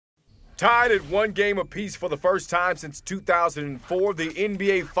Tied at one game apiece for the first time since 2004, the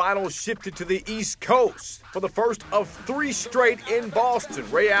NBA Finals shifted to the East Coast for the first of 3 straight in Boston.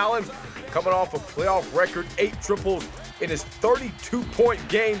 Ray Allen coming off a playoff record, 8 triples in his 32-point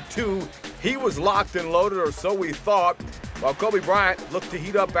Game 2. He was locked and loaded, or so we thought, while Kobe Bryant looked to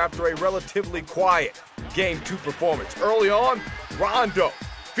heat up after a relatively quiet Game 2 performance. Early on, Rondo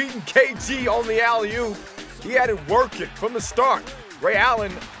feeding KG on the alley-oop. He had it working from the start. Ray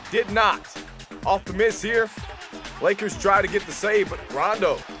Allen did not. Off the miss here, Lakers try to get the save, but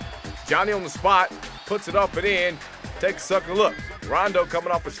Rondo, Johnny on the spot, puts it up and in. Take a second look. Rondo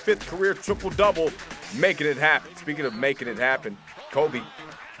coming off his 5th career triple-double, making it happen. Speaking of making it happen, Kobe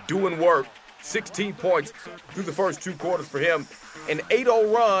doing work. 16 points through the first 2 quarters for him. An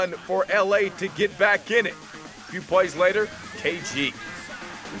 8-0 run for LA to get back in it. A few plays later, KG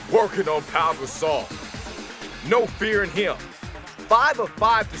working on Pau Gasol. No fear in him. 5 of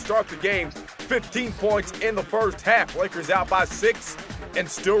 5 to start the game. 15 points in the first half. Lakers out by 6 and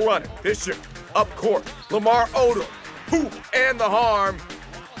still running. Fisher up court. Lamar Odom, hoop and the harm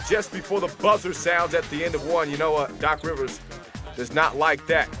just before the buzzer sounds at the end of one. You know what? Doc Rivers does not like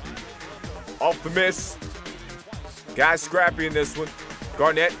that. Off the miss. Guys scrappy in this one.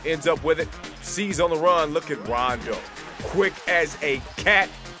 Garnett ends up with it. Sees on the run. Look at Rondo. Quick as a cat.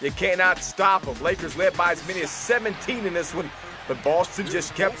 You cannot stop him. Lakers led by as many as 17 in this one. But Boston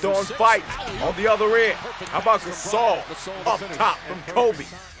just kept on fighting on the other end. How about Gasol up top from Kobe?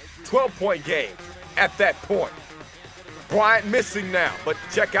 12-point game at that point. Bryant missing now, but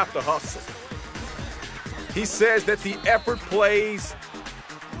check out the hustle. He says that the effort plays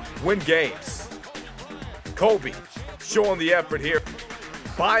win games. Kobe showing the effort here.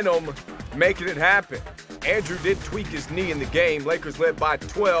 Bynum making it happen. Andrew did tweak his knee in the game. Lakers led by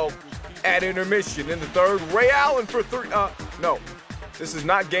 12 at intermission in the third. Ray Allen for 3. No, this is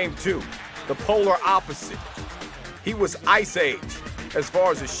not Game 2. The polar opposite. He was ice age as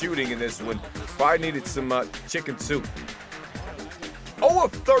far as the shooting in this one. Probably needed some chicken soup. 0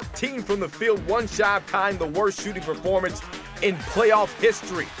 of 13 from the field, 1 shy of tying the worst shooting performance in playoff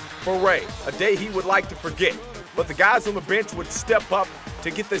history for Ray. A day he would like to forget. But the guys on the bench would step up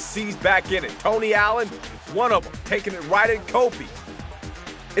to get the C's back in it. Tony Allen, one of them, taking it right at Kobe.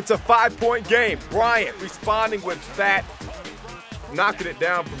 It's a 5-point game. Bryant responding with that, knocking it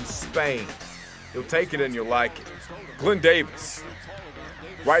down from Spain. You'll take it and you'll like it. Glenn Davis,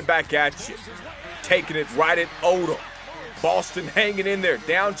 right back at you. Taking it right at Odom. Boston hanging in there,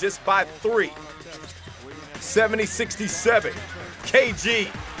 down just by 3. 70-67. KG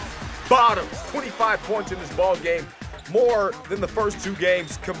bottoms, 25 points in this ball game, more than the first 2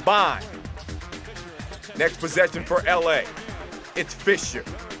 games combined. Next possession for LA. It's Fisher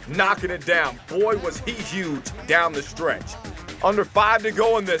knocking it down. Boy, was he huge down the stretch. Under 5 to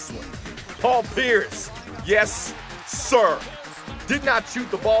go in this one. Paul Pierce, yes, sir. Did not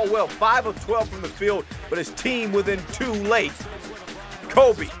shoot the ball well. 5 of 12 from the field, but his team within 2 late.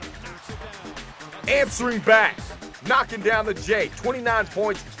 Kobe answering back, knocking down the J. 29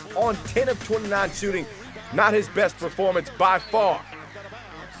 points on 10 of 29 shooting. Not his best performance by far.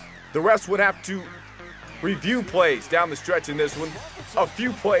 The rest would have to review plays down the stretch in this one. A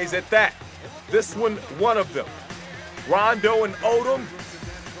few plays at that. This one of them. Rondo and Odom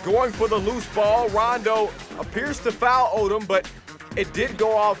going for the loose ball. Rondo appears to foul Odom, but it did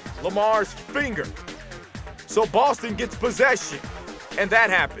go off Lamar's finger. So Boston gets possession, and that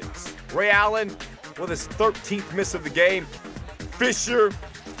happens. Ray Allen with his 13th miss of the game. Fisher,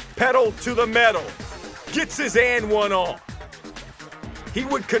 pedal to the metal, gets his and one on. He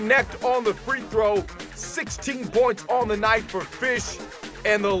would connect on the free throw. 16 points on the night for Fish,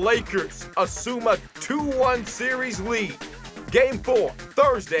 and the Lakers assume a 2-1 series lead. Game 4,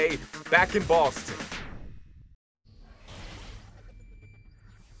 Thursday, back in Boston.